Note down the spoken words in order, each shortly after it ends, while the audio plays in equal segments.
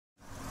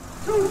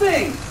Two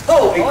things.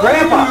 Oh, and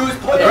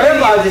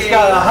Grandpa just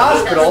got out of the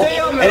hospital,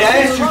 and I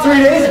asked you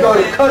 3 days ago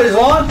to cut his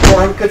lawn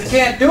for him because he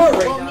can't do it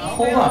right now.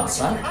 Hold on,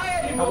 son.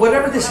 Now,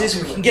 whatever this is,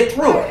 we can get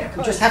through it.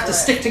 We just have to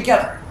stick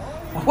together.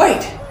 Now,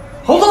 wait.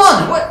 Hold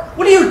on.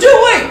 What are you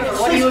doing?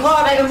 What are you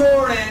o'clock in the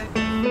morning?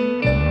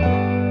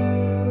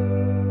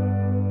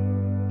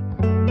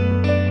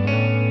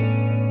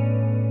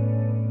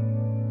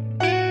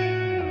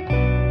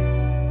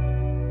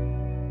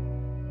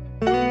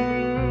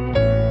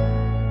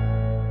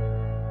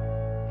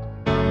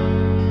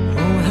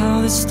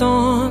 The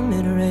storm,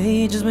 it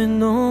rages when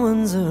no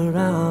one's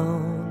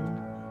around.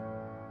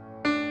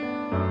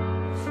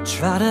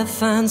 Try to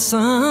find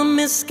some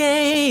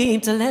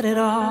escape to let it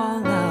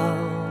all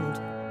out.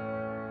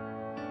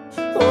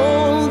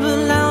 Oh, but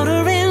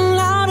louder and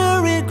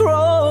louder it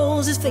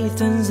grows as faith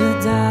turns to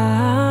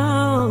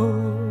doubt.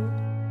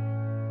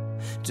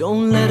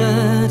 Don't let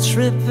her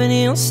trip and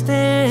you'll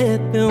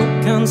step, it'll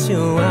cancel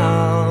you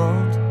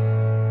out.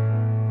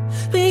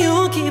 But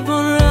you'll keep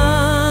on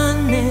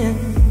running,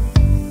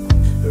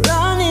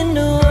 running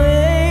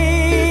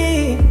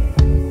away,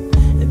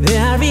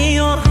 bury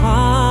your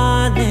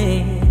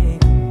heartache.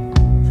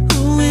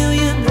 Who will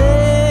you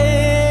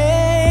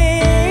blame?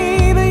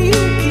 But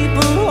you keep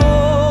on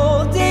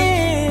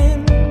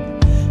holding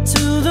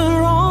to the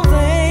wrong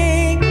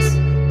things.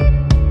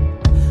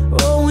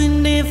 Oh,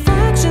 when if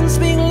actions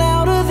speak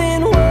louder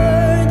than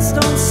words,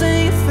 don't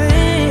say a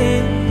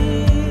thing.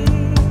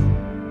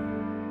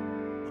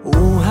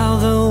 Oh, how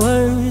the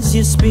words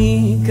you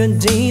speak are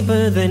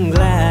deeper than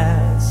glass.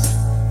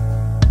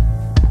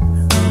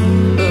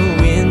 But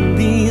when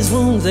these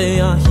wounds they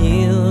are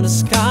healed, the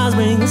scars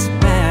bring us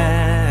back.